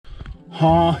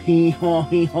Ha he ha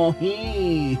he ha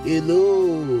he.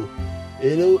 Hello.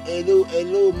 Hello, hello,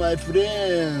 hello, my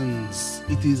friends.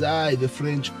 It is I, the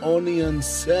French onion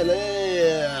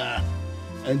seller.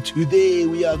 And today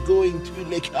we are going to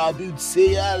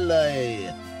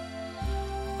recordstore.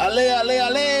 Allez, allez,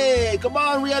 allez. Come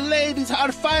on, we are late. It's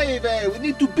hard 5. We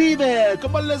need to be there.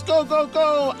 Come on, let's go, go,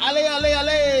 go. Allez, allez,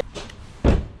 allez.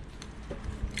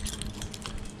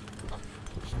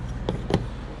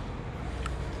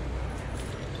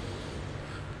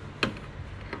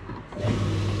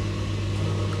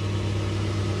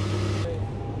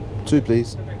 Two,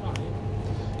 please.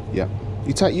 Yeah.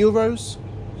 You take euros?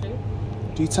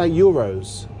 Do you take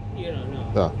euros? Euro,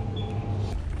 no. Oh.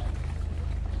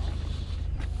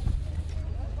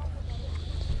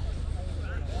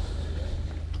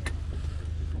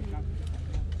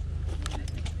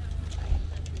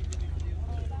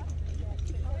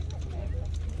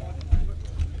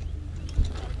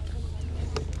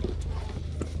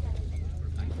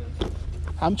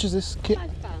 How much is this kit? £5.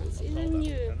 It's a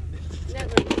new,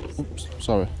 never used. Oops,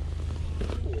 sorry.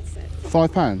 It's £5?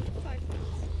 £5.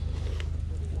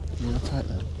 Yeah, I'll take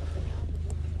that.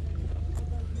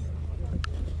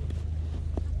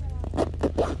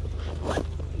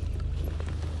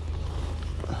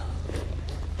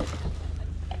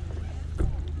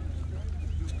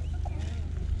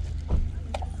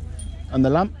 And the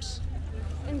lamps?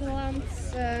 And the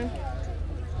lamps,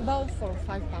 both for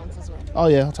 £5 as well. Oh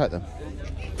yeah, I'll take them.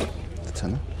 The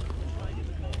tenner.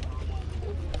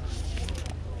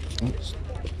 Oops.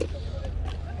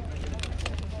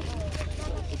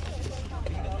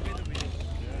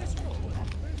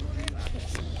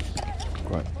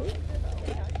 Great.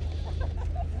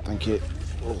 Thank you.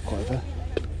 Oh, quite a bit.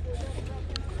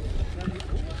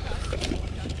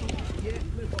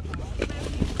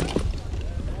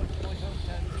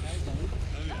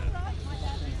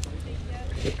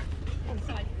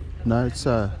 No, it's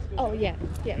Oh yeah,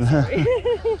 yeah. Sorry.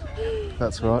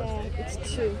 that's right. Yeah, it's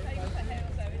true.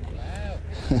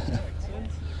 It's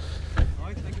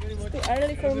too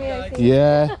early for me, I think.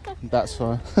 Yeah, that's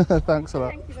fine. Thanks a lot.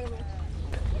 Thank you very much.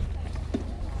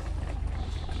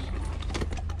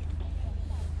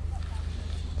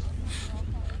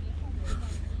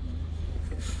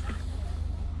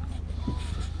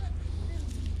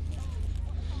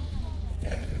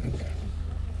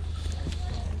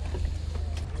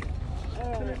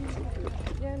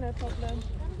 Yeah, no problem.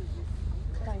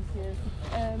 Thank you.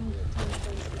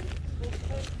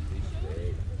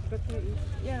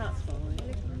 Yeah, that's fine.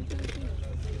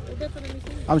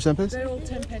 How much then, please? They're all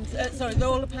 10 pence. Sorry, they're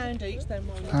all £1 each. Then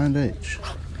one. Pound each.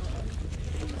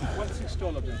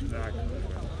 $1.60 bag.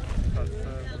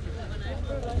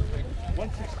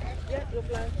 160. Yeah,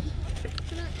 lovely.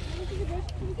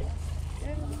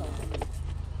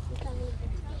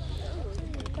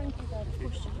 Thank you, Dad.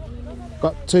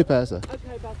 Got 2 pairs there.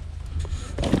 Okay, Dad.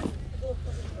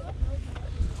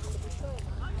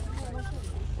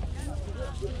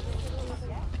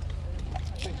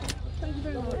 Thank you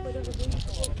very much.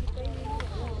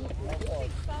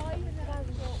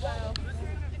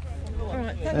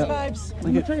 Alright, thanks, babes.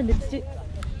 Thank you. Trying to lipstick.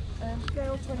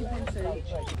 Scale 20 pence each.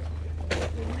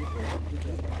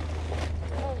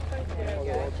 Oh, thank you. There we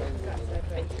go. That's a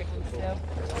bit tricky still.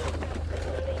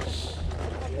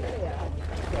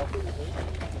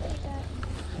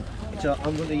 So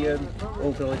I'm going to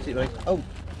organise it, mate. Oh,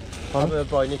 I'm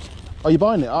buying it. Are you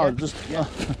buying it? Oh, Yeah. just. Yeah.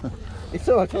 It's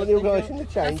alright, I'm organising the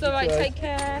change. That's alright, It's take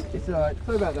care. It's alright.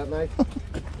 Sorry about that, mate.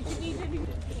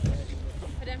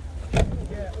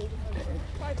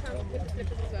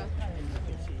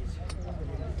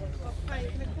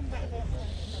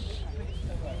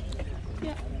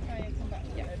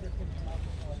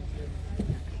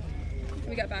 Can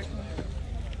we get back?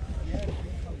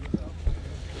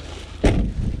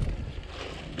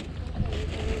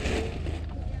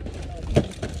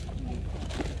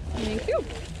 Thank you.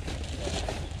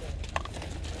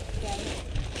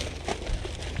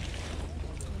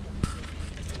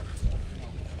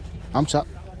 I'm chap.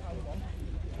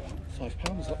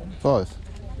 £5 that one. 5.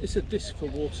 It's a disc for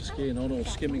water skiing on or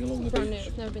skimming along the Brand new, beach.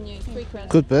 it's never been used. £3.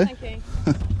 Could be. Thank you.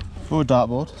 For a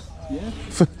dartboard. Yeah.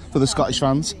 For the Scottish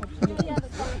fans.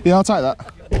 Yeah, I'll take that. I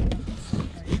was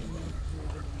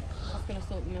going to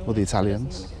sort them out. Or the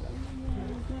Italians.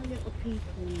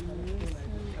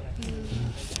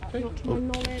 Not to my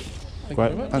knowledge.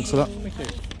 Great, thanks a lot. Thank you.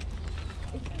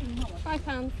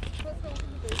 £5.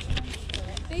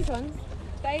 These ones,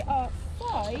 they are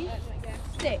 5,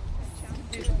 6.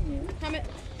 How much?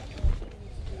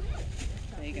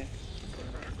 There you go.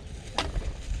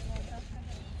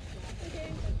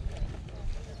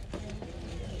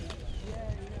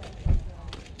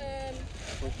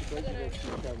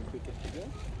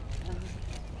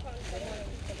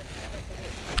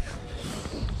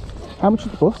 How much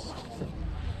is the bus?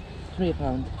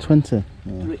 £3. 20.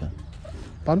 Oh, okay.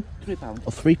 Pardon? £3.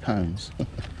 Oh, £3.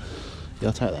 Yeah,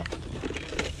 I'll take that.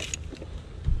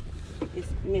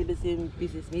 It's maybe same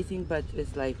business meeting, but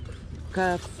it's like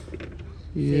cups.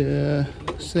 Yeah,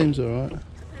 seems alright.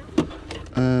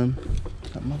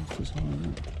 That month was on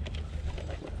that.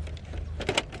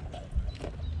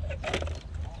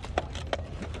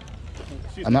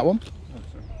 And that one?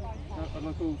 I'd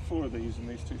like all 4 of these and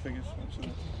these 2 figures.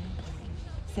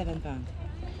 £7.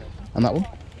 And that one?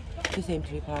 The same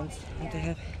 £3. What I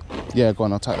have. Yeah, go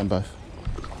on, I'll take them both.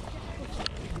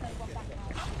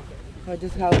 I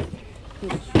just have.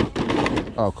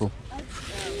 Oh, cool.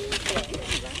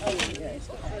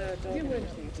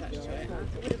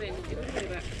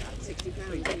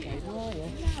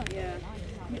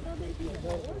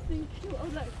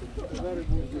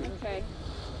 Okay.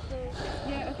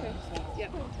 Yeah, okay. Yeah.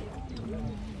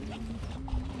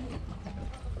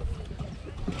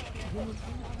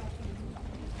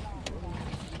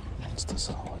 Insta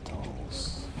solar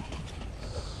dolls.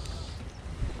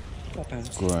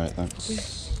 £4. Great,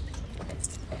 thanks.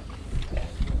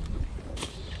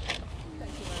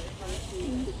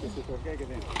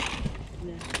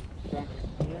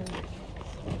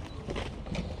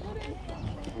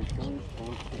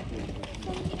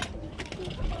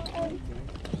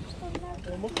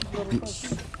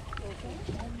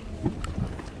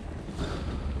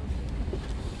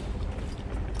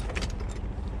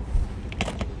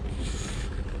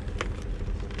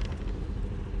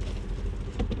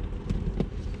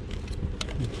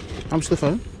 How much is the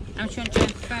phone? How much you want to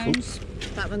charge phones?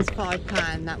 That one's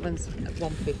 £5, that one's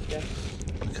 £1.50.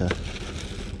 Okay.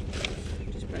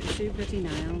 Just broke 2 bloody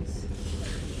nails.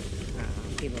 Oh,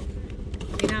 give up.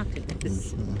 Been happy with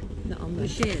this. Not on The the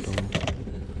shears.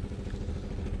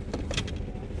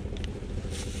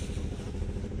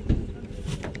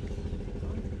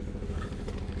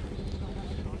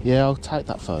 Yeah, I'll take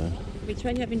that phone. Which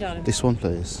one you having, darling? This one,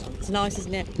 please. It's nice,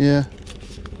 isn't it? Yeah.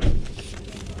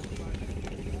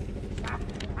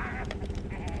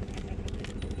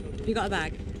 Have you got a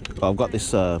bag? I've got this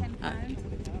thing.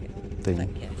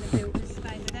 Thank you.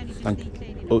 Thank you.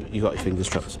 Oh, you got your fingers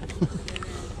trapped.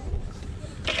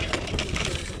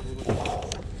 Oh,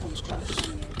 that was close.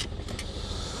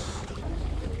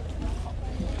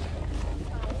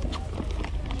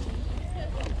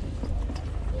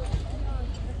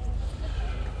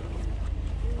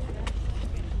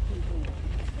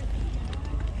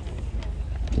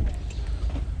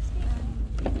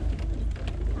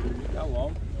 That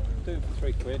one, do it for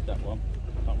 £3, that one.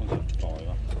 That one's a £5.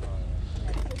 £3.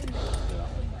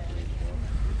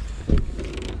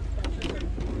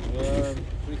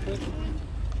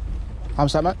 How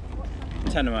much that, mate?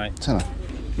 Tenner, mate. Tenner.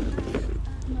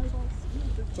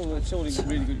 It's all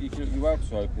really good. You're welcome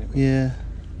to open it. Yeah.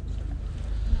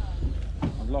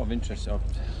 A lot of interest. A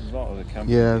lot of the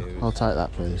company. Yeah, I'll take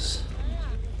that, please.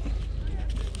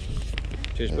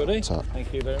 Cheers, Yeah, buddy. top.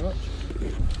 Thank you very much.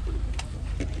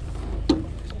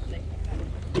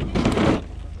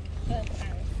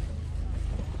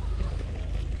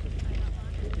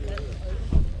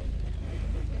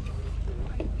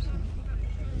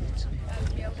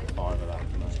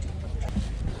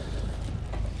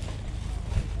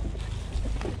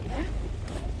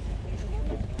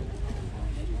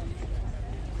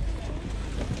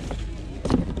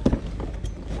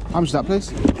 How much is that, please?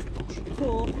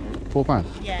 £4. £4.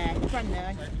 Yeah, brand new.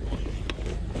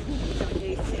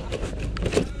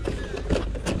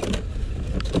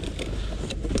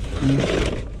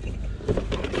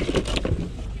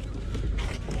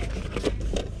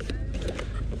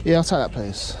 Yeah, I'll take that,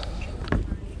 please.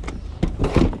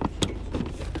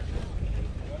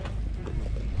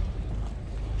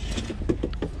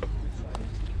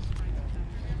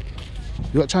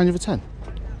 You got change of a 10?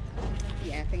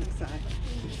 Yeah, I think so.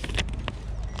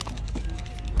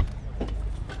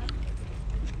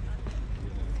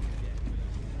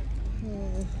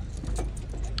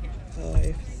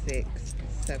 Five, 6,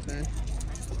 7,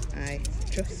 8.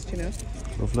 Just, you know.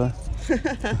 Lovely.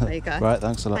 There you go. Right,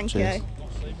 thanks a lot. Thank Cheers. you.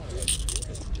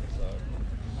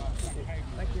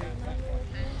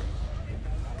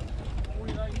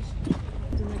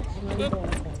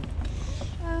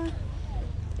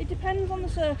 It depends on the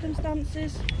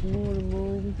circumstances. More and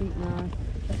more, we think now.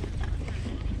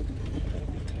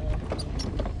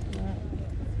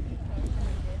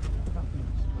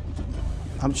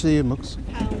 How much are your mugs?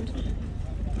 Pound.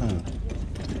 Pound.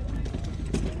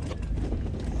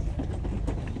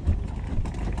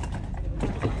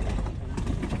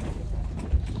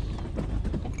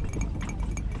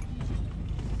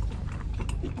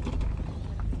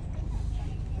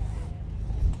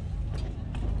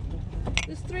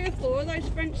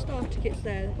 French Star tickets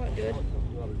there. They're quite good.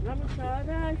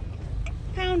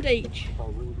 £1 each.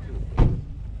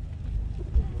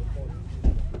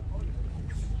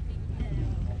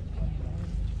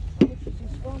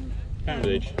 Pound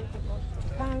each.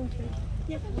 £1.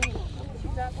 Yeah.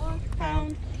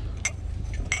 £1.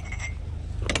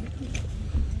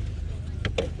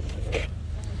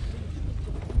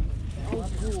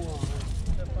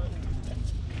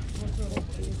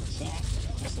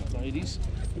 What's that, ladies?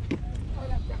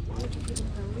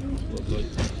 Lovely,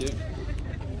 thank you.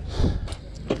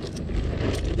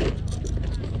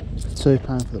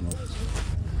 £2 for the month.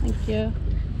 Thank you.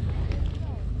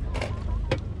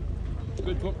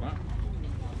 Good book, that.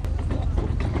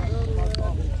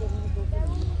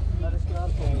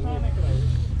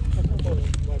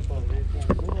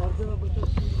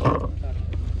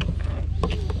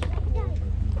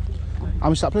 How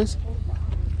much is that, please?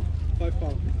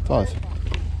 £5. 5.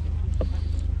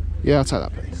 Yeah, I'll take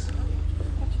that, please.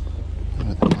 I don't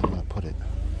know where I'm going to put it.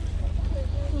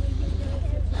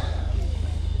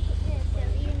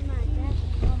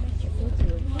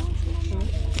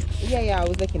 Yeah, I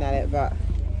was looking at it, but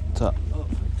What's that?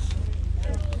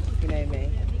 you know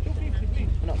me.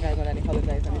 I'm not going on any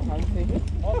holidays anytime soon.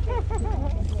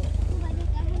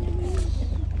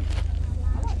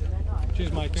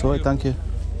 Cheers, mate. Sorry, thank you.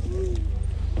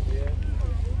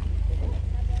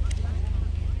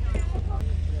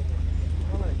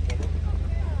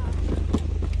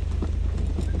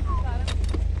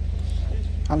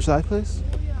 How much are they, please?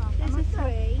 There's a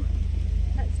 3.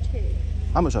 That's 2.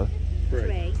 How much are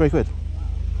they? 3 quid.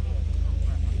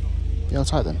 Yeah, I'll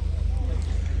take them.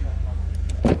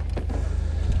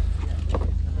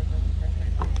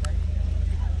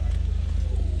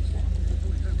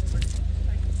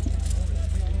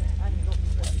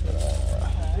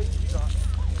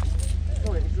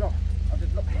 Sorry, it's locked. I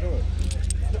just locked the door.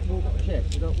 We'll check.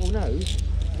 Well, no.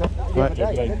 Right,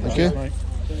 Thank thank you.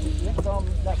 Next time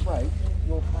that breaks,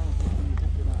 your pound will be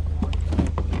looking at.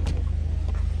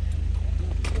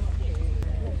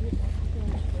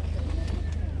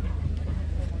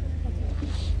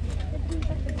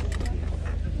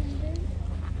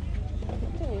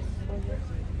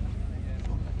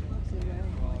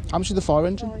 How much is the fire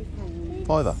engine?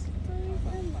 £5.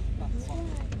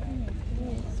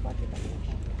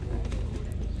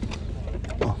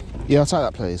 Oh, yeah, I'll take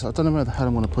that, please. I don't know where the hell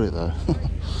I'm going to put it, though.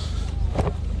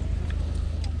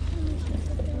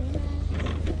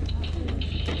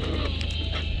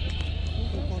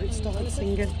 It started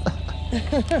singing.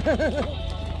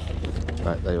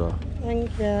 Right, there you are. Thank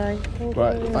you. Thank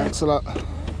Right, you. thanks a lot.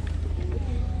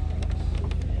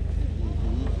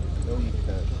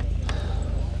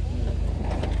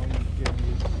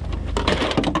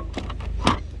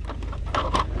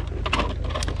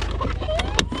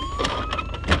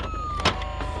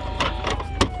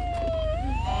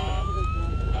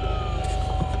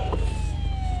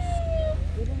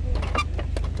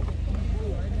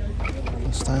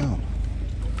 Stay on.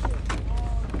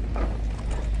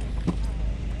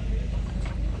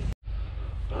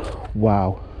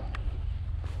 Wow.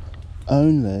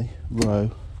 Only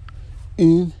row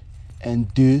 1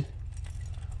 and 2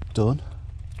 done.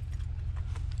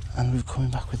 And we're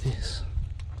coming back with this.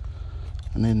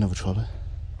 I need another trolley.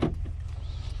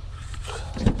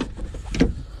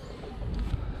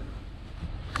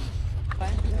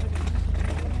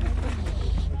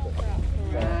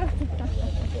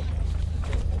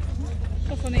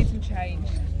 Plus I need some change.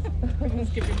 Everyone's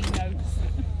giving me notes.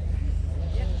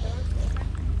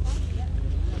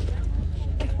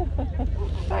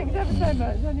 Thanks ever so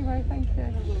much. Anyway, thank you.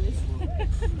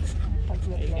 Thanks a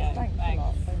lot. Thanks a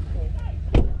lot. Thank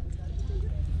you.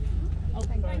 Oh,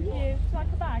 thank you. Would you like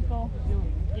a bag or?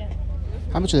 Yeah.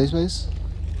 How much are these, please?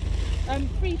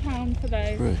 £3 for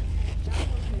those. 3.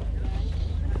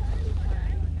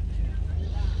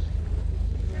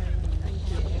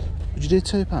 Would you do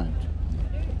 £2?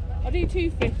 I'll do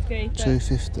 £2.50.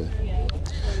 £2.50. Yeah.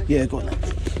 Yeah, go on then.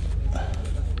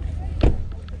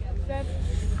 They're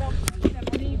on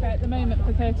eBay at the moment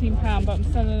for £13, but I'm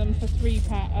selling them for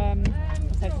 £3. I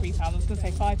said £3. I was going to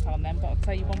say £5 then, but I'll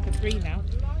tell you one for £3 now.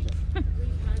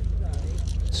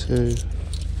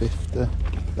 £2.50.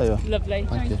 There you are. Lovely.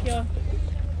 Thank you. you.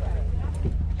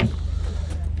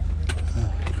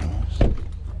 Oh, Christ.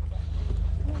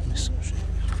 Miss some shit.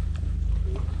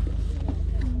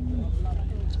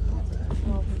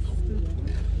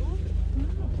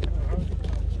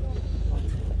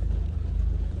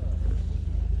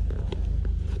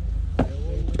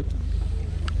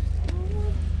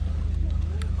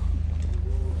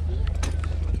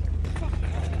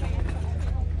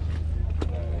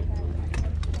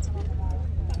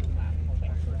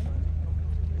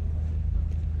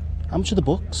 much are the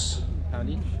books? £1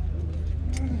 each.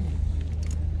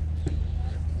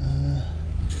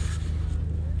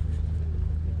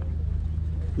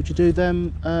 Would you do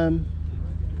them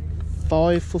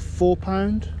 5 for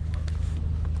 £4?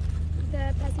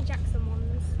 The Percy Jackson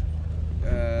ones.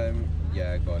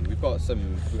 Yeah, go on. We've got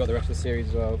the rest of the series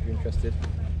as well if you're interested.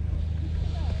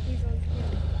 These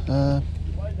ones.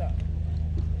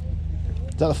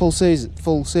 Is that the full series,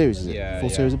 is it? Yeah, Full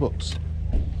yeah. series of books?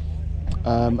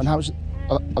 And how much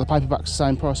are the paperbacks the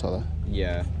same price, are they?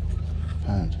 Yeah.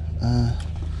 £1.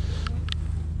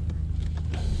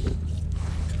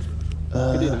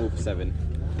 We do them all for 7.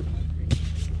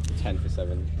 10 for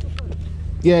 7.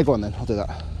 Yeah, go on then, I'll do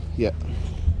that. Yeah.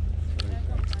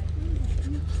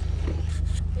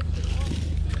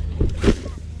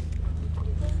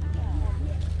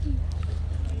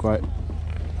 Great.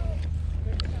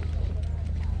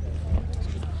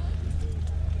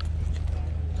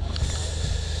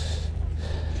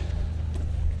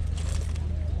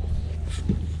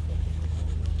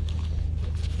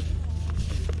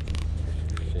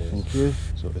 Thank you.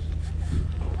 Sorted.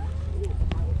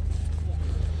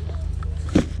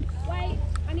 Wait,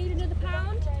 I need another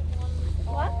pound.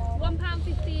 What?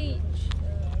 £1.50 each.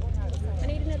 I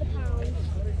need another pound.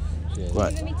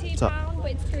 Right. Give me £2, So-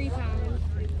 but it's £3.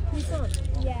 This one?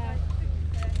 Yeah.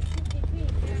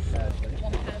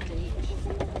 £1 each.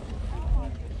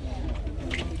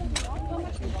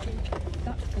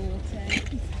 That's 40.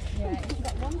 Yeah, it's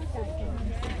got one steak.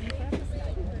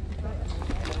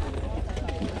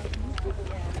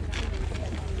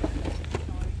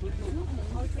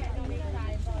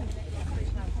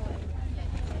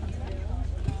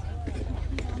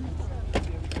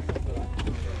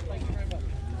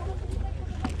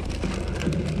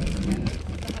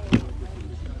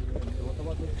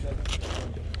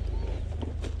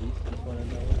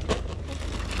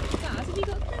 Dad, have you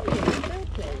got them there,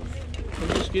 please? I'll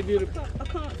just give you I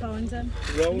can't find them.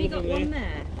 the Have you got one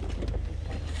there?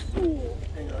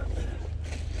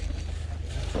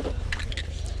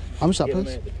 How much is that,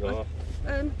 please?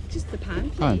 Just the pan,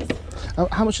 £1. please.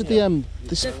 How much is the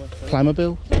this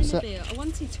Playmobil set? I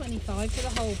wanted 25 for the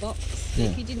whole box. Yeah.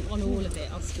 If you didn't want all of it,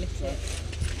 I'll split it.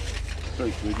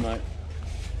 very good, mate.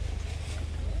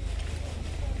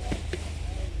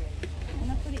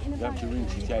 You have to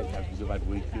rinse it out because I've had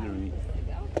weak dinner in it.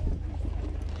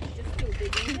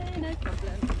 Yeah, no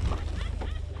problem.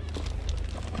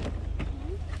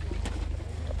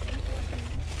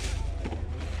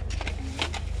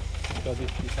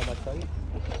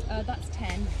 That's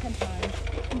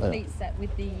 £10. Complete set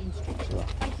with the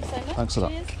instructions. Thank you so much. Thanks a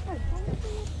lot. Cheers.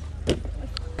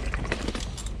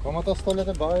 Comment to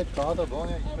stole buy card or don't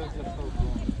you?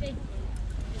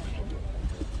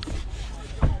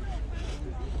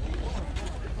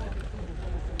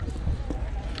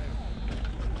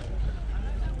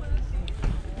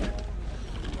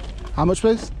 How much,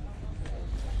 please?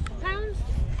 Pounds?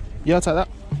 Yeah, I'll take that.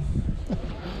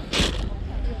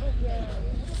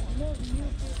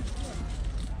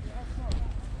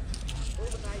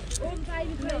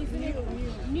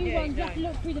 New ones, you have to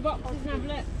look through the boxes and have a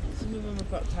look. Some of them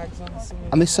have got tags on. Some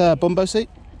of And this Bumbo seat?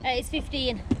 It's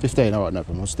 15. 15, alright, no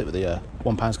problem. I'll stick with the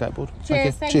 £1 skateboard.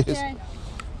 Cheers, Thank you. Cheers. Joe.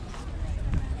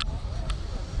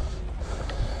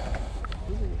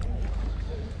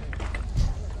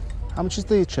 How much is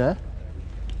the chair?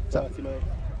 Is that 30, mate.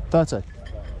 30?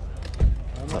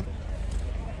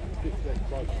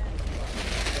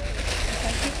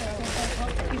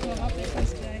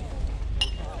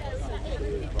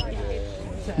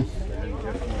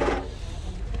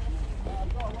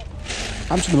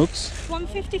 How much are the mugs?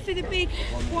 £1.50 for the big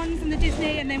ones and the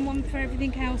Disney, and then one for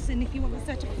everything else. And if you want the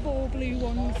set of 4 blue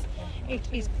ones, it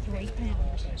is £3.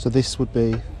 So this would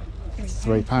be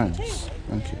 £3.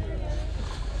 Thank you.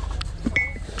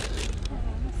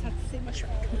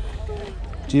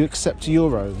 Do you accept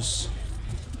euros?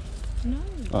 No.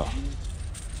 Oh.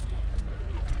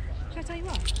 Shall I tell you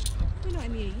what? We're not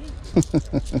in the EU.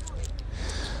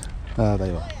 There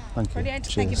you are. Thank you. Brilliant.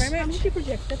 Cheers. Thank you very much. Your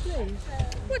projector, please.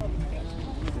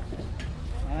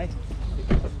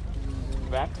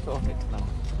 Wax on it now.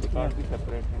 It can't be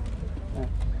separated.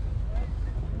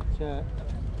 It's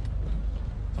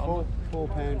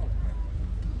 £4.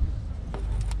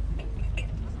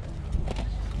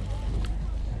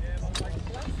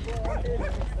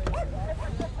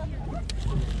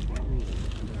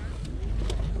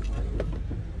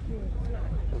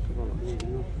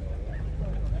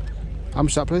 How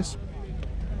much is that, please?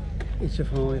 It's a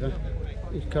fiver.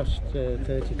 It cost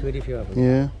 30 quid if you have it.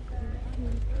 Yeah.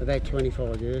 About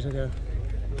 25 years ago.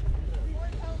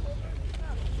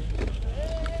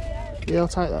 Yeah, I'll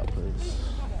take that, please.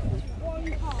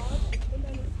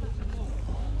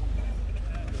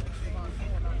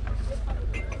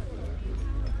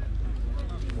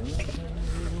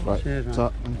 Right, Cheers, man.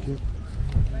 so, thank you.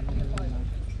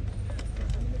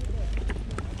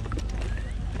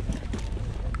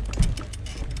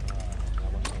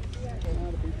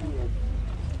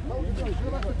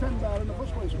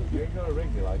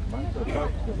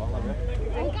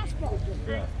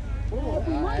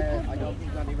 I don't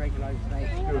think that irregular snake.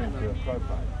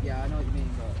 Yeah, I know what you mean,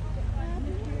 but.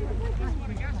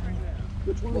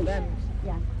 Which one? Well, them.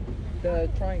 Yeah. The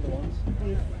triangle ones.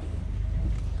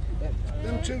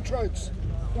 Them 2 trots.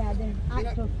 Yeah, then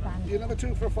you never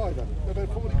 2 for a £5. They're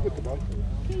about 40 quid to buy.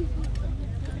 Keys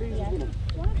is one of them.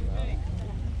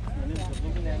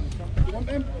 You want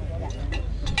them?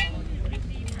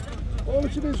 All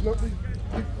it is, look,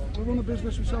 we run a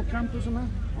business, we sell campers and that.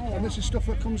 Oh, yeah. And this is stuff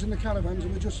that comes in the caravans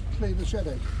and we just clean the shed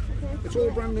out. Okay. It's all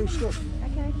brand new stuff.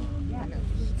 Okay. Yeah.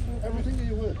 Everything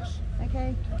here works.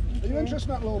 Okay. Are you interested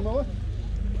in that lawnmower?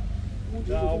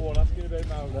 No, well, that's going to be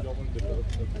now.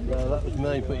 No, that was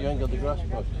me, but you ain't got the grass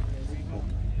box.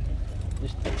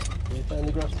 You found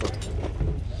the grass box?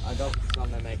 I don't, it's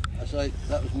on there, mate. I say,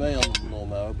 that was me on the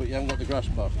lawnmower, but you haven't got the grass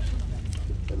box.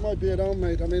 It might be at home,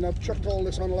 mate. I mean, I've chucked all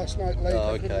this on last night late.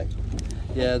 Oh, okay.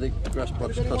 Yeah, the grass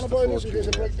box Does anyone cost want a to buy this in case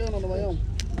I break down on the way home?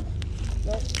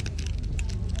 No?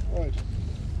 Right.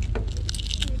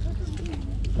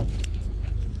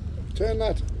 Turn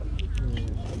that.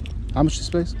 How much is this,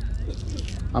 please?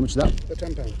 How much is that? They're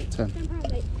 £10. 10.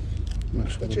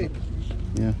 They're cheap.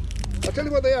 Yeah. I'll tell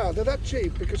you what they are. They're that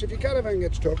cheap because if your caravan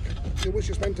gets stuck, you wish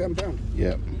you spent £10.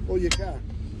 Yeah. Or your car.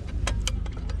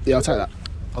 Yeah, I'll take that.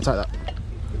 I'll take that.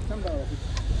 £10 off it.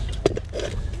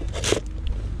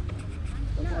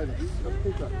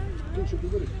 Keep that. It should be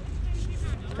with it.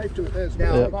 Tape to it, there's Now,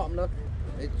 no. on the bottom, look.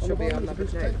 It should be on the tape.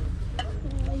 tape.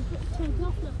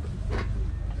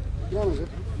 You on, is it?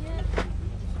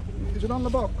 Is it on the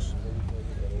box?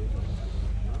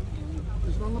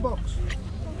 Is it on the box?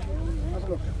 Have a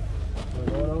look.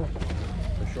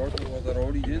 The short one that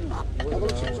already did. Have a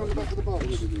look, see what's on the back of the box.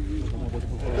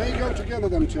 They go together,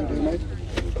 them two, do mate?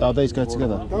 Oh, these go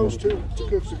together? Those two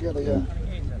go together, yeah.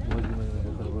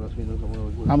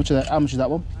 How much is that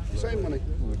one? Same money.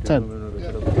 10.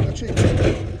 Yeah, they're cheap.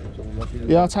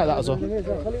 Yeah, I'll take that as well.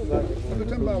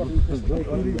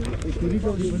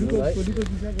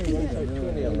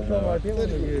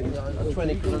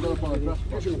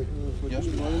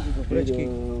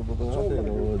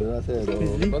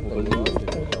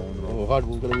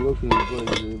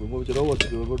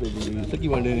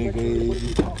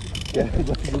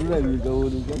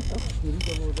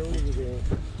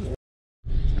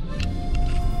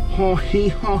 Ho-hee,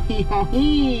 ho-hee,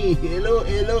 ho-hee. Hello,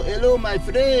 hello, hello, my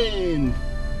friend.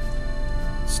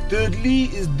 Studley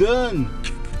is done.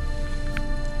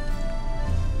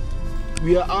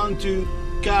 We are on to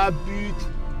cabut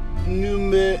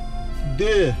number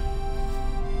 2.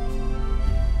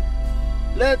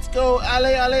 Let's go,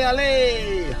 allez, allez,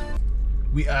 allez.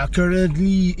 We are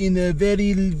currently in a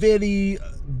very, very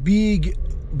big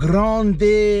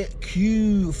grande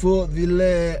queue for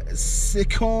the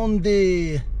second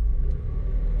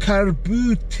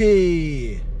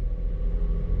carbute.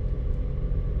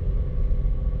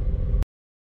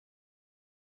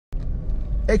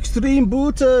 Extreme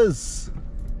booters.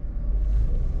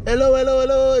 Hello, hello,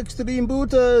 hello, extreme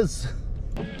booters.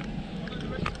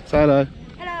 Say hello.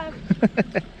 Hello.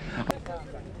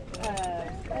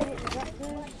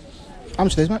 How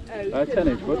much are these, mate? 10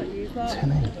 each, bud. 10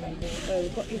 each. Oh,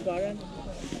 what you got on?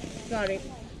 Got it.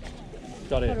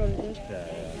 Got it.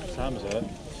 Yeah, Sam's it.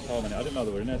 Oh, I didn't know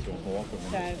they were in there to walk with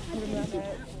me.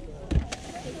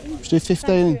 Should we do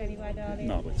 15?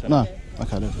 No, but 10. No.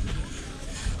 Okay, do it.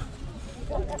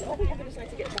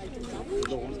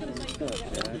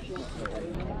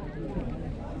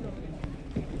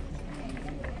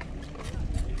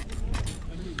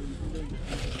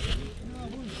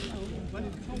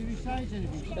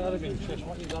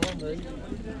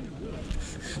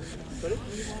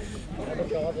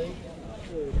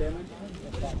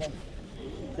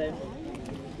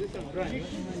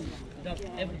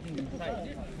 Everything inside.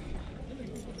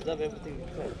 Is that everything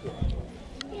inside?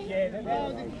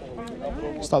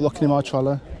 Stop looking in my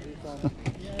trolley.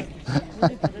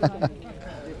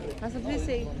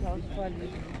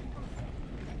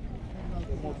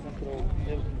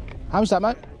 How much is that,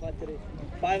 mate?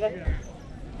 £5.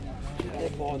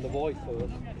 On the voice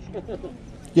first.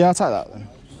 Yeah, I'll take that then.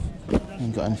 I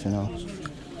ain't got anything else.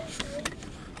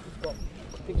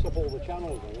 Picks up all the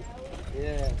channels, though.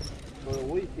 Yeah. For a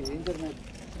Wi-Fi, internet,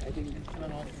 I think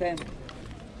 10.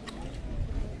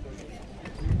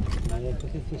 yeah,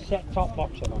 because it's a set top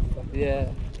box I'm after.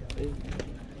 Yeah.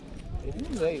 It's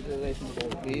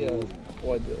reasonable here.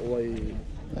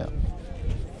 Yeah.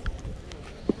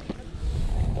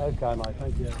 Okay, mate,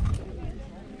 thank you.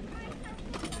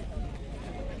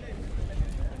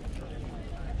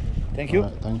 Thank you.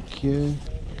 Right, thank you.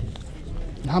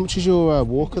 And how much is your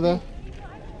walker there?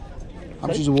 How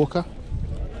much is your walker?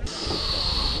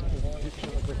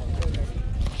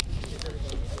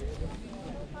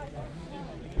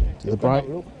 Do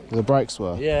the brakes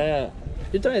work? Yeah.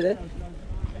 You tried it?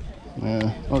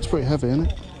 Yeah. Oh, it's pretty heavy, isn't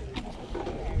it?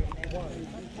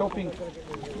 Shopping.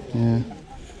 Yeah.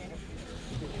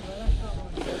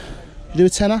 You do a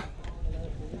tenner?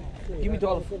 Give me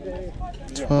 12.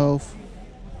 12.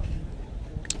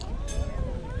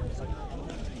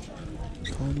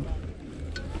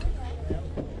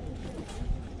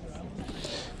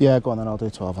 Yeah, go on then, I'll do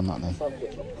 12 on that then.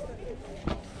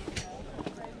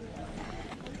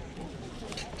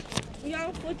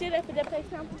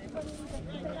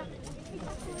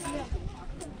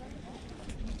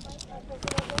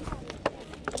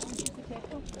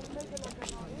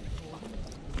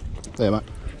 There, mate.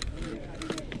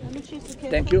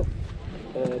 Thank you.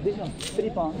 This one,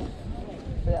 £3.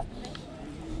 Yeah.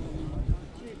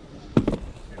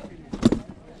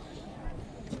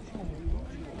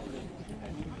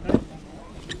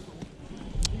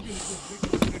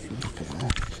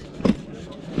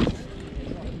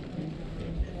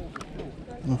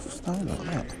 Enough style like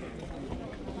that.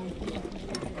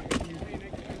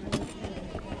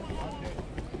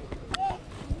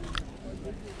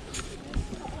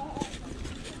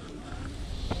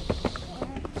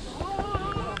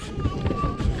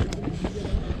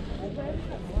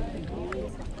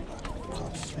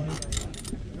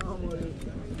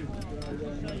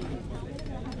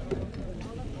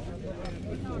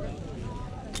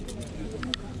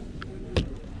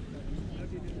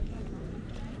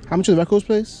 How much are the records,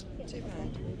 please?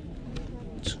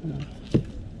 £2.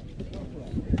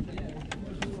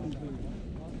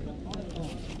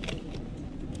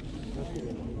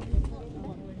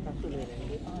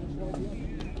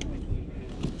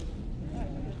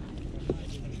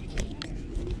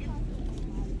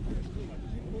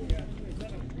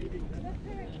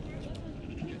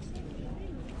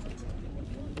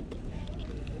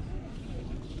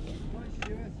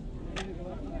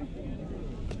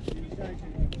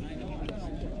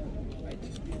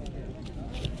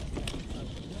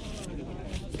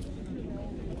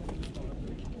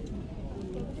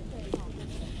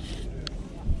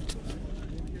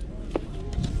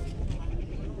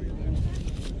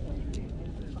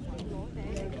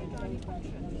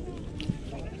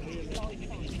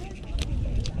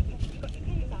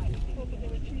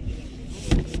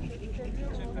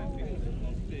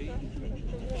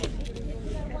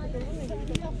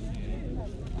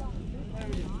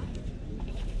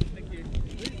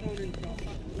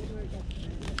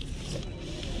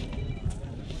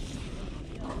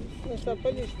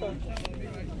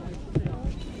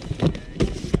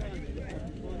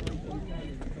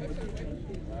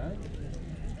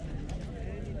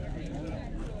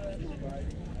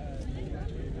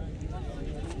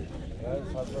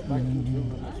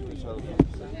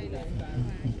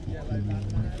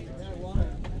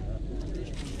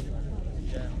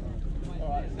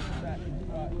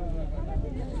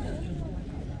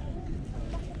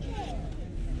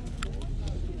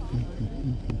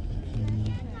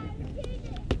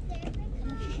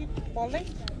 Bolly?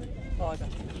 Fiver.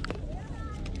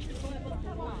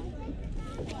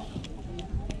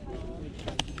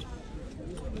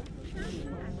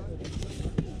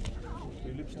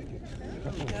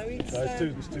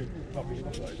 There's two. Not really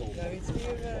much like all. No, it's for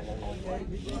your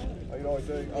Oh, you know I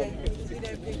do.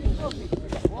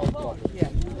 Yeah.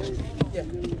 Yeah.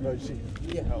 Emergency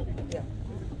help. Yeah.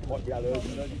 Might be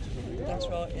allergic. That's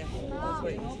right, yeah. That's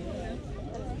what it is.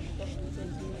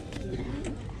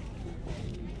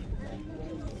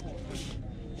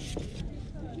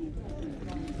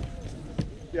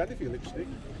 Yeah, I did for your lipstick.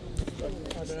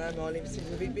 I don't know, my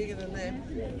lipstick's a bit bigger than them.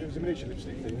 It was a miniature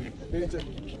lipstick thing. It's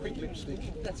a quick lipstick.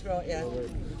 That's right, yeah.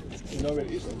 You know where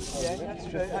it is then? Yeah, that's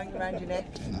true. Hang around your neck.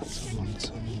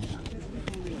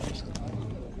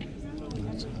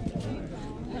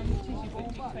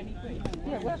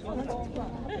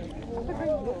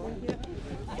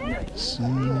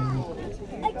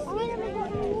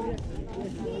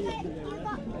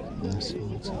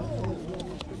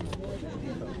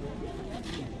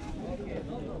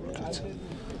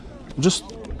 Just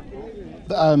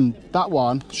that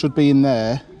one should be in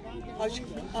there,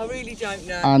 I really don't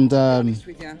know. and to be honest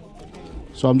with you.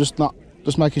 so I'm just not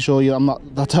Just making sure you. I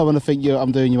don't want to think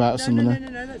I'm doing you out of something.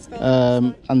 No, that's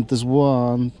fine. And there's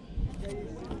one.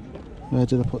 Where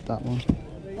did I put that one?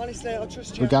 Honestly, I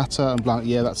trust you. Regatta and blank.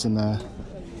 Yeah, that's in there.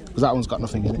 Because that one's got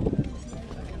nothing in it.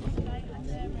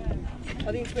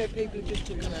 I think it's where people are just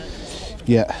talking about.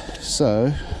 Yeah.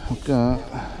 So I've got.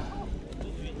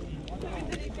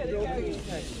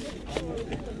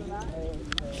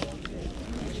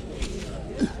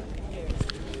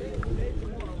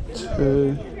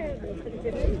 Two,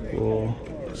 4,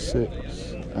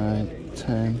 6, 8,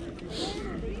 10.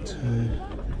 2,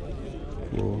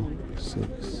 4,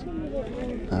 6,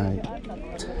 8,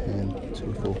 10,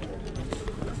 2, 4.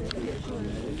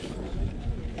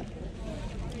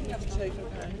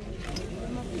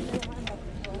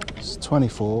 It's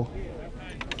 24.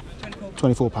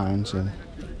 £24, yeah.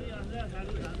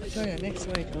 I tell you, next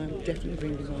week I'm definitely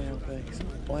bringing my outfits.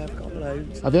 I have got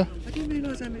loads. Have you? I didn't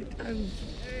realise how many.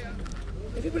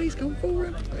 Everybody's gone for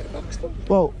them.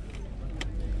 Well,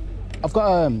 I've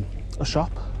got a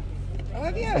shop. Oh,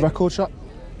 have you? A record shop.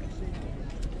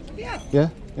 Yeah. Yeah,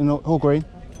 in Hall Green.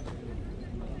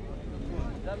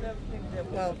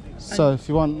 Well. So if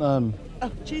you want. Oh,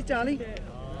 cheers, darling.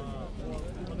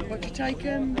 What, you take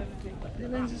the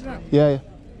lens as well? Yeah.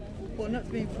 Well, not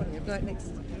to be in front of you, bloke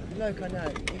next bloke I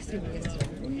know, he seen me yesterday.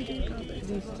 What are you doing, carpet?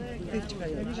 50p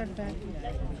each.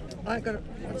 I ain't got it.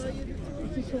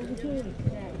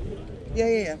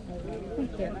 Yeah.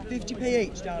 50p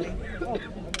each, darling.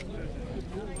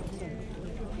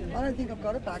 I don't think I've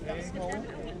got a bag that small.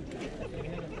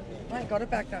 I ain't got a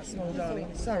bag that small,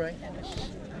 darling. Sorry.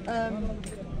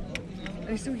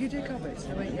 And still, you do carpets?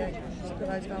 I mean, yeah. I've got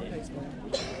loads of LPs for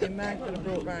the amount that I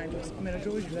brought round was, I mean, I'd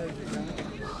always loads of that.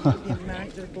 The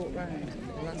amount that I brought round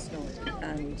last night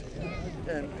and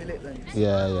the little ones.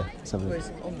 Yeah.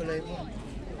 Was unbelievable.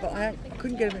 But I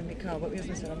couldn't get them in my car, but as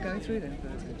I said, I'm going through them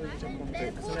first before you jump on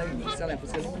it, because I know you're selling for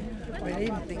silly. I mean, I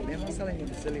even think they're not selling you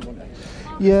for silly one.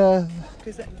 Yeah.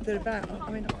 Because they're about, I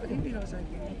mean, I didn't realise how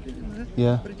good.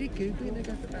 Yeah. But I did Google it, they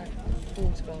go for about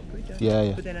 4 to 5 quid.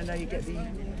 Yeah. But then I know you get the,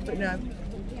 but no,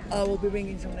 I will be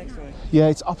ringing some next week. Yeah,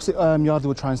 it's opposite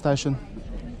Yardleywood train station.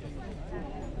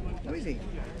 Oh, is it?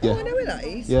 Yeah. Oh, I know where that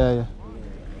is. Yeah.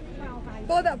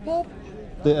 By that pub.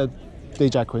 The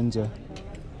DJ Quinn's, yeah.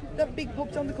 That big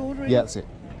pub's on the corner. Yeah, that's it.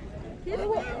 Yeah,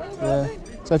 what? Yeah.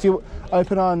 So if you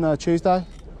open on Tuesday,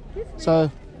 so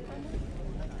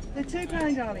they're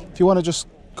 £2, darling. if you want to just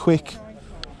quick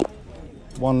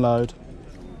one load,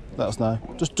 let us know.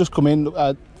 Just come in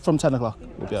from 10 o'clock.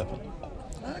 We'll be open.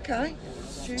 Okay.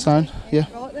 Sound? Yeah.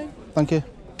 Right then. Thank you.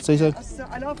 See you soon.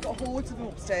 I know I've got hordes of them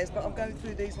upstairs, but I'm going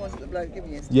through these ones that the bloke gave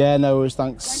me yesterday. Yeah, no worries.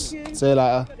 Thanks. Thank you. See you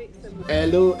later.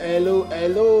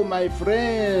 Hello, my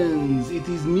friends. It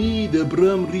is me, the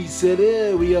Brum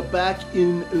Reseller. We are back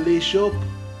in the shop,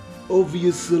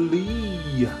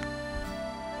 obviously.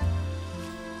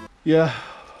 Yeah.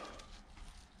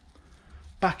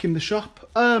 Back in the shop.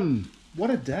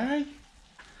 What a day.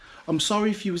 I'm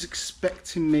sorry if you was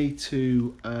expecting me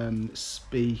to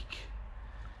speak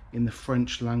in the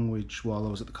French language while I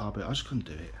was at the car, but I just couldn't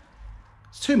do it.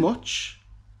 It's too much.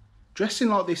 Dressing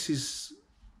like this is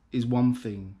one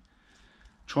thing.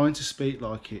 Trying to speak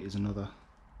like it is another.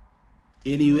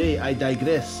 Anyway, I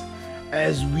digress.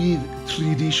 As with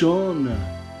tradition,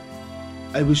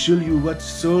 I will show you what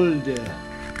sold.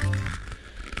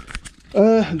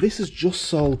 This has just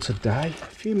sold today, a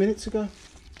few minutes ago.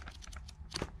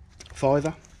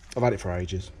 £5. I've had it for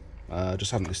ages.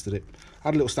 Just haven't listed it. I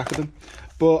had a little stack of them,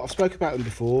 but I've spoken about them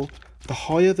before. The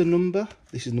higher the number,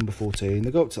 this is number 14.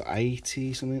 They go up to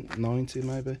 80 something, 90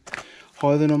 maybe.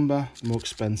 Higher the number, the more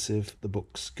expensive the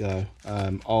books go.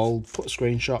 I'll put a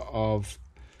screenshot of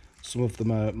some of the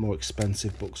more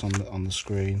expensive books on the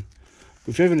screen.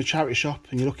 If you're in a charity shop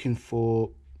and you're looking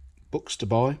for books to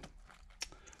buy,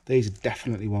 these are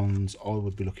definitely ones I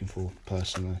would be looking for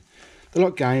personally. They're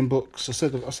like game books. I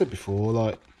said before,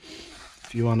 like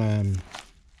if you want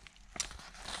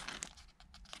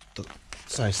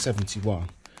say 71,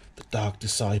 the Dark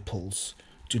Disciples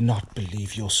do not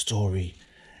believe your story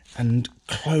and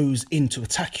close in to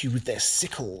attack you with their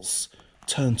sickles.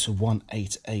 Turn to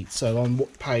 188. So on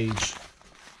what page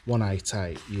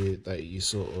 188, you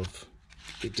sort of,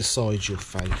 it decides your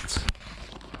fate,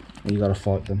 and you got to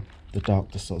fight them. The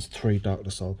Dark Disciples, 3 Dark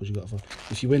Disciples you got to fight.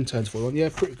 If you win, turn to 41. Yeah,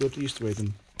 pretty good. I used to read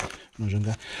them when I was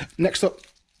younger. Next up,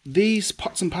 these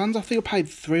pots and pans. I think I paid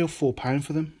 £3 or £4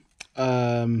 for them.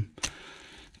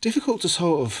 Difficult to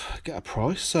sort of get a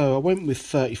price, so I went with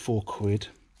 34 quid.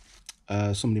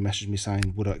 Somebody messaged me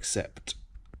saying, would I accept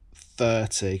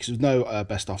 30, because there was no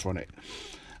best offer on it.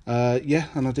 Yeah,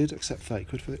 and I did accept 30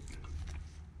 quid for it.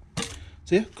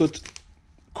 So yeah, good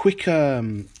quick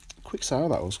sale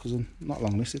that was, because I'm not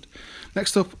long listed.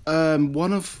 Next up,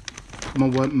 one of my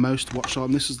most watched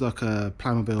item. This is like a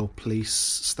Playmobil police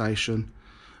station.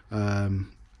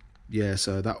 Yeah,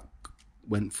 so that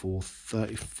went for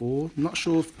 34. I'm not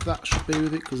sure if that should be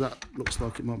with it, because that looks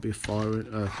like it might be a fire,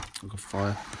 like a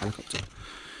fire helicopter.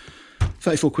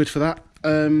 34 quid for that.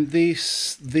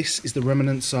 This is the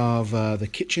remnants of the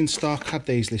kitchen stock. Had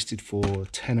these listed for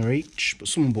tenner each, but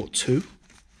someone bought 2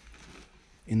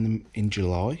 in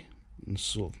July. And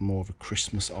sort of more of a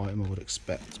Christmas item, I would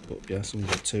expect, but yeah, someone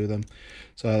got 2 of them,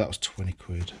 so that was 20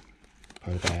 quid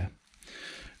per bear.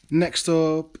 Next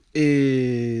up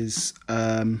is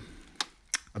a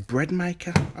bread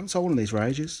maker. I haven't sold one of these for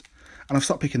ages, and I've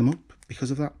stopped picking them up because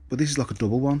of that, but this is like a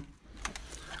double one.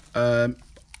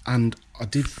 And I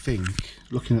did think,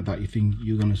 looking at that, you think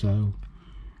you're going to say, oh,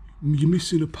 you're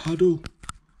missing a paddle,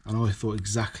 and I thought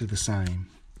exactly the same,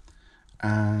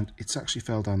 and it's actually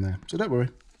fell down there, so don't worry.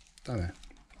 Down there.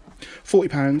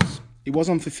 £40. It was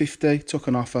on for 50. Took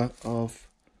an offer of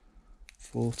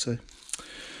 40.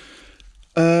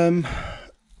 I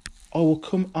will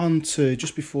come on to,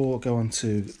 just before I go on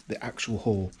to the actual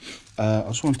haul, I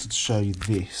just wanted to show you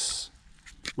this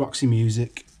Roxy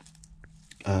Music.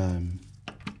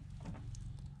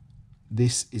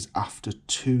 This is after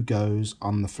 2 goes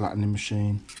on the flattening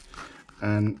machine,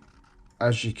 and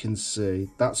as you can see,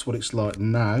 that's what it's like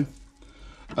now.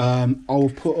 I will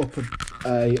put up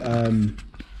a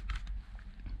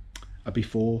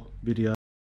before video.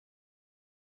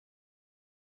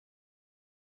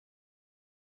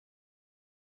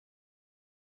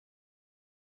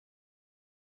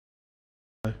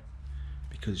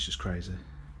 Because it's just crazy.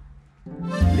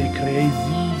 Really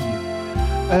crazy.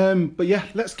 But yeah,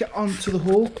 let's get on to the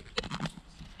haul.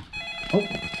 Oh,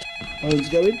 phone's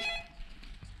going.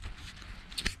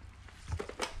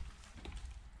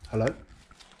 Hello.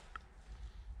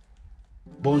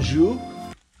 Bonjour.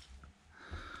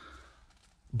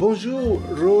 Bonjour,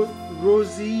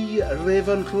 Rosie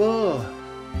Ravenclaw.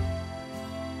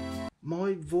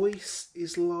 My voice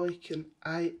is like an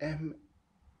AMRS.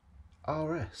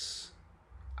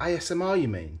 ASMR, you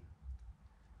mean?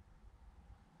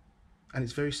 And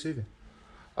it's very soothing.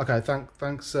 Okay,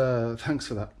 thanks for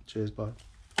that. Cheers, bye.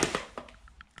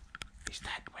 Is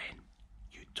that when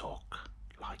you talk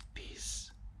like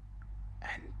this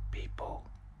and people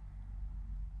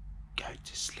go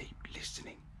to sleep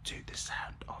listening to the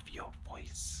sound of your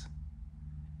voice?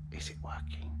 Is it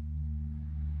working?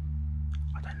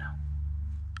 I don't know.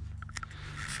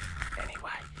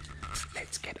 Anyway,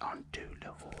 let's get on to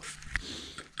the haul.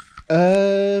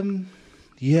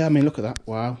 Yeah, I mean, look at that.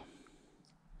 Wow.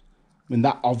 I mean,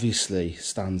 that obviously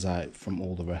stands out from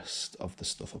all the rest of the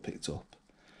stuff I picked up.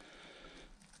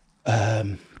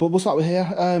 But we'll start with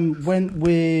here. Went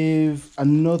with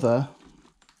another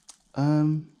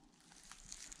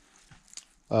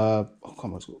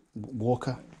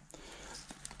Walker.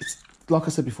 It's like I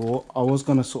said before, I was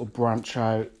going to sort of branch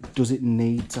out. Does it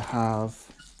need to have,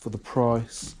 for the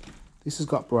price? This has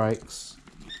got brakes,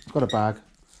 it's got a bag,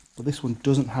 but this one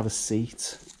doesn't have a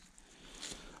seat.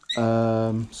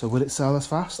 So will it sell as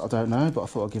fast? I don't know, but I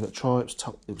thought I'd give it a try. It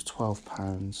was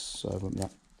 £12, so I went with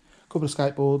that. A couple of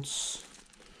skateboards.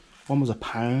 One was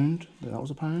 £1. That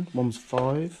was £1. One was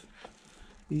 £5.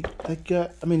 They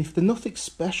get, I mean, if they're nothing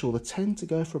special, they tend to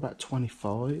go for about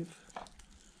 25.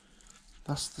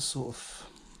 That's the sort of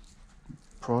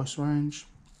price range.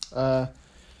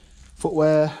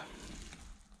 Footwear.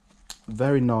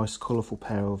 Very nice, colourful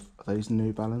pair of these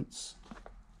New Balance.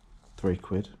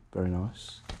 £3. Very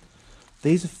nice.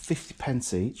 These are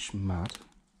 50p each. Mad.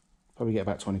 Probably get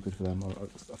about 20 quid for them.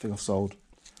 I think I've sold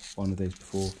one of these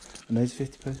before. And these are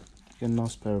 50p. Again,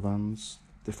 nice pair of Vans.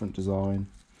 Different design.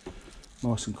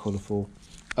 Nice and colourful.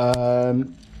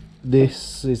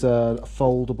 This is a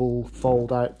foldable,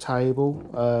 fold-out table.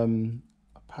 I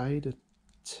paid a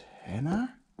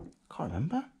tenner. Can't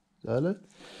remember. Early.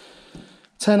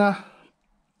 Tenner.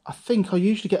 I think I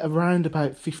usually get around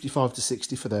about 55 to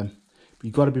 60 for them. But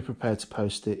you've got to be prepared to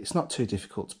post it. It's not too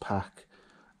difficult to pack.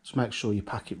 Just make sure you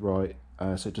pack it right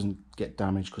so it doesn't get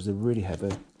damaged, because they're really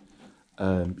heavy.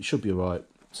 It should be alright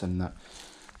sending that.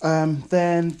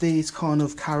 Then these kind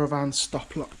of caravan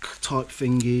stop lock type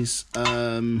thingies.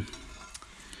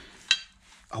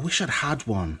 I wish I'd had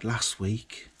one last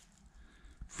week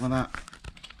for that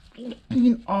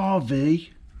in RV.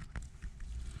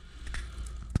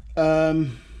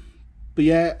 But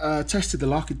yeah, tested the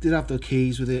lock. It did have the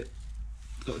keys with it.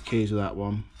 Got the keys with that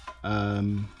one.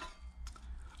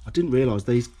 I didn't realise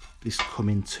this come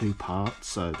in 2 parts,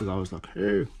 so the guy was like, "Oh,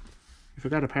 you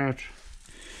forgot a part."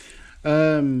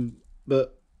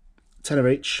 But tenner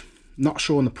each. Not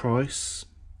sure on the price,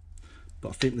 but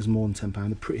I think there's more than £10.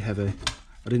 They're pretty heavy.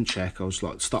 I didn't check. I was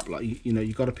like, stop, like you know,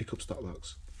 you got to pick up stock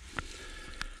locks.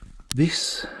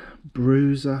 This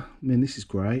bruiser, I mean, this is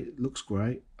great. It looks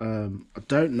great. I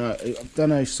don't know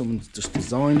if someone's just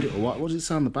designed it or what. What does it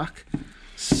say on the back?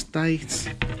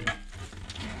 State.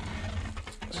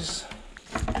 Just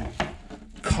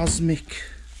cosmic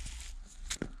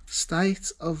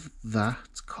state of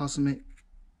that cosmic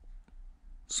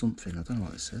something. I don't know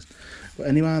what it says. But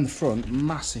anyway, on the front,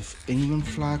 massive England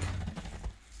flag.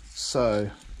 So,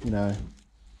 you know,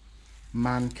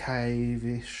 man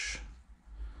cave-ish.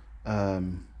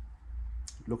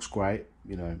 Looks great,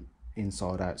 you know,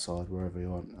 inside, outside, wherever you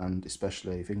want, and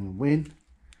especially if England win,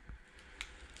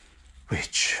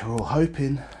 which we're all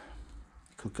hoping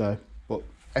could go. But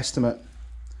estimate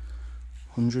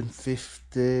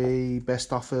 150,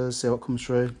 best offers, see what comes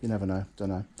through. You never know, don't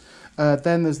know.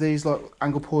 Then there's these like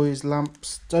angle poise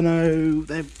lamps. Don't know,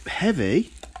 they're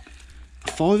heavy.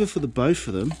 £5 for the both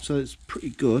of them, so it's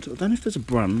pretty good. I don't know if there's a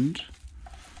brand.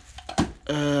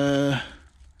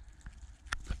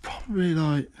 Probably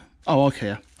like, oh,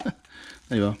 IKEA.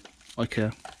 There you are,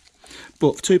 IKEA.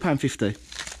 But for £2.50,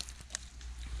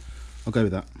 I'll go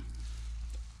with that.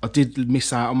 I did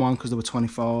miss out on one because there were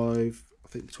 25. I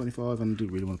think 25, and I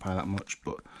didn't really want to pay that much.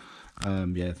 But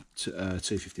yeah,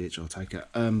 £2.50 each. I'll take it.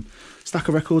 Stack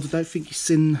of records. I don't think you've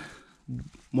seen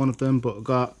one of them, but I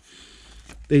got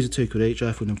these are £2 each.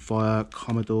 Earth, Wind and Fire,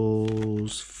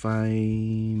 Commodores,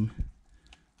 Fame,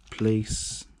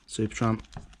 Police, Supertramp,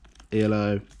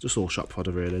 ELO, just all shop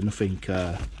fodder really, nothing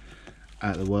out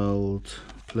of the world.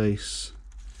 Police,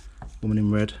 Woman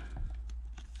in Red,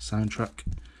 soundtrack.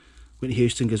 Whitney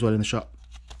Houston goes well in the shop.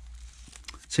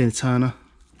 Tina Turner,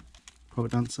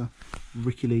 private dancer.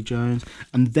 Ricky Lee Jones,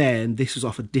 and then this was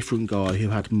off a different guy who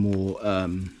had more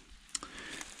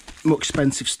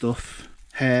expensive stuff.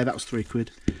 Hair, that was £3.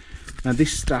 Now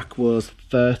this stack was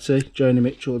 30. Joni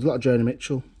Mitchell, there's a lot of Joni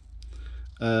Mitchell.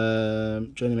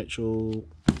 Joni Mitchell.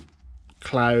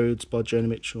 Clouds by Joni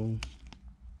Mitchell.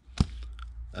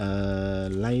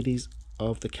 Ladies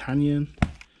of the Canyon.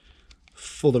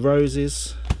 For the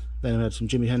Roses. Then we had some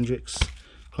Jimi Hendrix,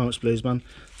 Climax Blues Band.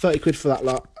 £30 for that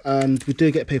lot. And we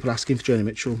do get people asking for Joni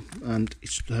Mitchell, and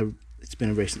it's been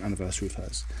a recent anniversary of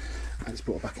hers, and it's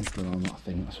brought her back into the line. I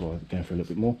think that's why we're going for a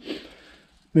little bit more.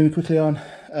 Moving quickly on,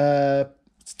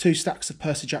 it's 2 stacks of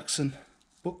Percy Jackson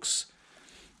books,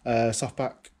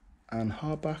 softback and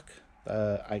hardback.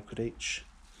 £8 each.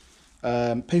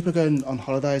 People are going on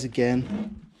holidays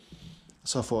again,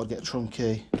 so I thought I'd get a trunk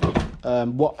key.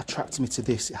 What attracted me to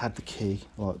this, it had the key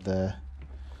right there,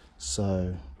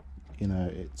 so you know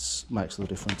it makes a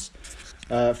little difference.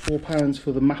 £4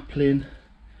 for the Maplin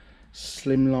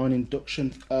slimline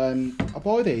induction. I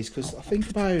buy these because I think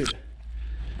about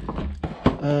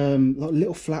like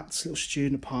little flats, little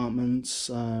student apartments,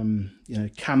 you know,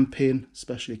 camping,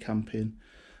 especially camping.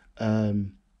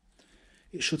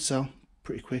 It should sell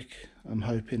pretty quick, I'm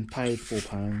hoping. Paid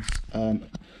 £4.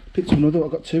 Picked up another.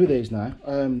 I've got 2 of these now.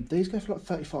 These go for like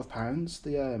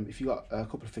 £35. If you got a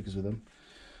couple of figures with them.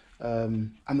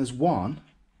 And there's one.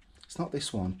 It's not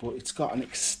this one, but it's got an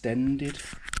extended.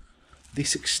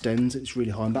 This extends. It's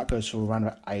really high, and that goes for around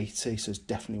about 80. So it's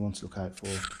definitely one to look out for.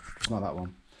 It's not that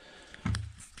one.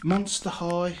 Monster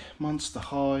High.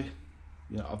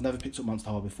 You know, I've never picked up Monster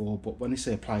High before, but when you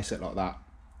see a playset like that,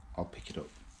 I'll pick it up.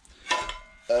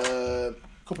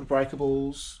 Couple of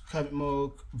breakables, Kermit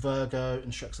Mug, Virgo,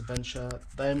 and Shrek's Adventure.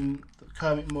 Then the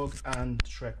Kermit Mug and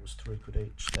Shrek was £3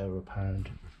 each. They were £1.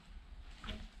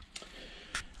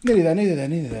 Nearly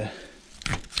there.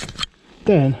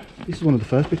 Then this is one of the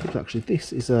first pickups actually.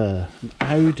 This is an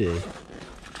Audi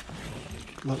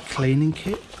like cleaning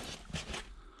kit.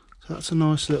 So that's a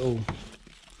nice little.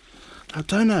 I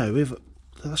don't know if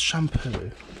that's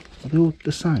shampoo. Are they all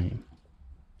the same?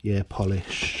 Yeah,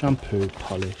 polish, shampoo,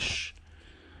 polish.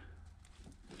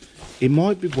 It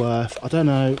might be worth, I don't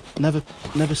know,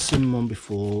 never seen one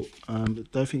before,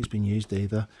 but don't think it's been used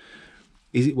either.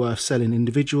 Is it worth selling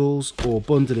individuals or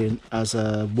bundling as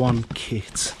a one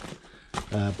kit?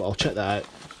 But I'll check that out.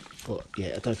 But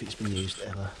yeah, I don't think it's been used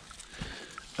ever.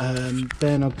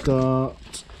 Then I've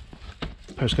got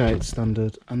Postgate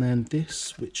standard, and then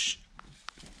this, which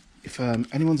if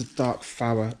anyone's a Dark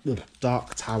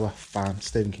Tower fan,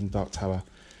 Stephen King Dark Tower,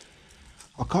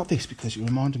 I got this because it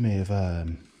reminded me of a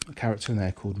character in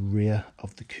there called Rhea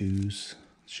of the Coos.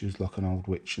 She was like an old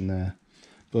witch in there.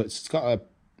 But it's got a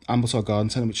Ambleside Garden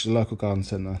Centre, which is a local garden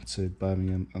centre to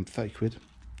Birmingham, and £30.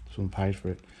 Someone paid for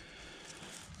it.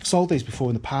 I've sold these before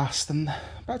in the past, and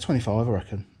about 25 I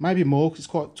reckon. Maybe more because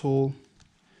it's quite tall.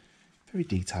 Very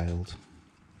detailed.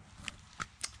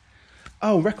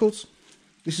 Oh, records.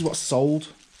 This is what's sold.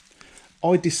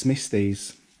 I dismiss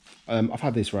these. I've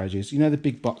had these for ages. You know the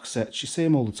big box sets? You see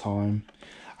them all the time.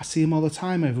 I see them all the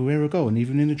time everywhere I go, and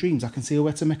even in the dreams I can see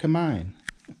where to make a mine.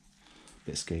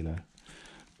 Bit skilo.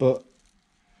 But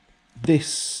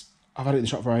this, I've had it in the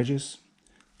shop for ages.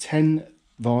 10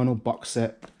 vinyl box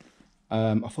set.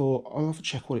 I thought I'll have to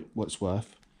check what it's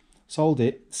worth. Sold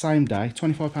it same day,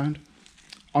 £25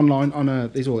 online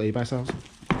on these are all eBay sales.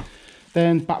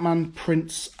 Then Batman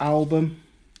Prince album.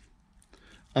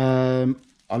 I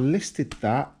listed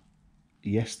that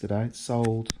yesterday. It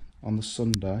sold on the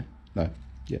Sunday. No,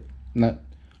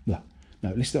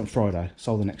 listed on Friday.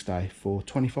 Sold the next day for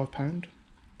 £25.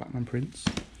 Batman Prince.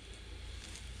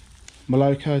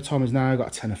 Moloko, Time Is Now,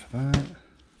 got a tenner for that.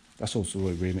 That's also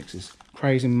remixes.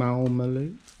 Crazy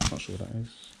Malmaloo, not sure what that is.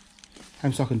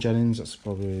 Hemstock and Jennings, that's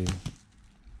probably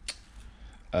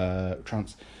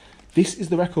trance. This is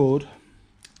the record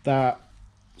that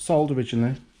sold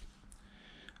originally,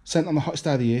 sent on the hottest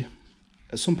day of the year.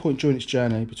 At some point during its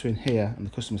journey between here and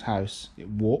the customer's house, it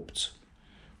warped.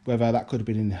 Whether that could have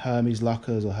been in Hermes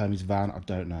lockers or Hermes van, I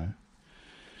don't know.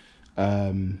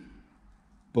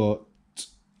 But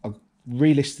I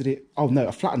relisted it. Oh no,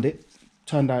 I flattened it.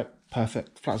 Turned out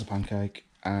perfect, flat as a pancake,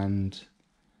 and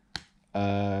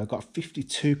got £52,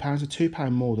 so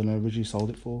 £2 more than I originally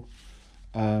sold it for.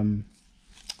 So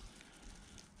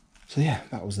yeah,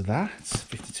 that was that.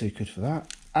 52 quid for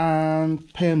that.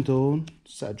 And PM Dawn,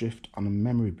 Set Adrift on a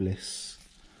Memory Bliss,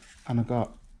 and I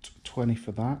got 20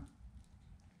 for that.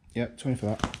 Yep, 20 for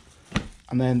that.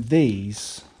 And then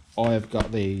these, I have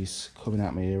got these coming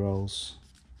out my ear rolls.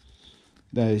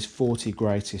 Those 40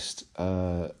 greatest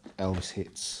Elvis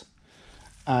hits.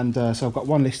 And so I've got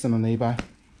one listing on eBay,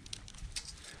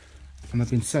 and I've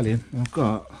been selling. I've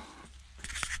got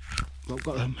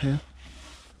them here,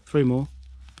 3 more.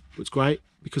 But it's great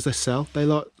because they sell. They're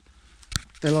like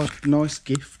nice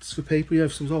gifts for people. You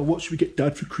have some, oh, what should we get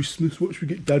Dad for Christmas? What should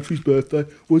we get Dad for his birthday?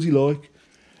 What's he like?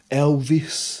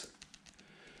 Elvis.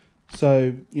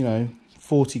 So, you know,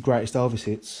 40 greatest Elvis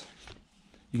hits.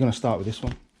 You're going to start with this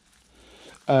one.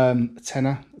 A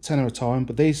tenner a time.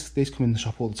 But these come in the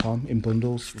shop all the time in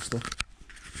bundles and stuff.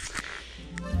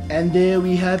 And there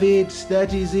we have it.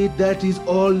 That is it. That is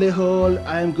all the haul.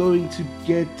 I'm going to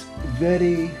get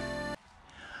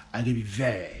I'm going to be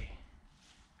very,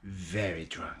 very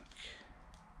drunk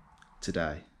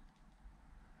today.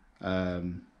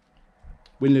 Win,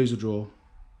 lose or draw.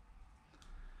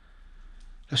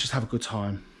 Let's just have a good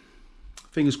time.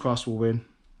 Fingers crossed we'll win.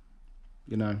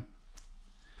 You know.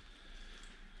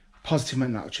 Positive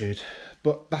mental attitude.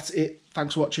 But that's it.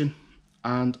 Thanks for watching.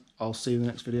 And I'll see you in the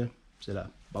next video. See you later.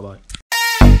 Bye-bye.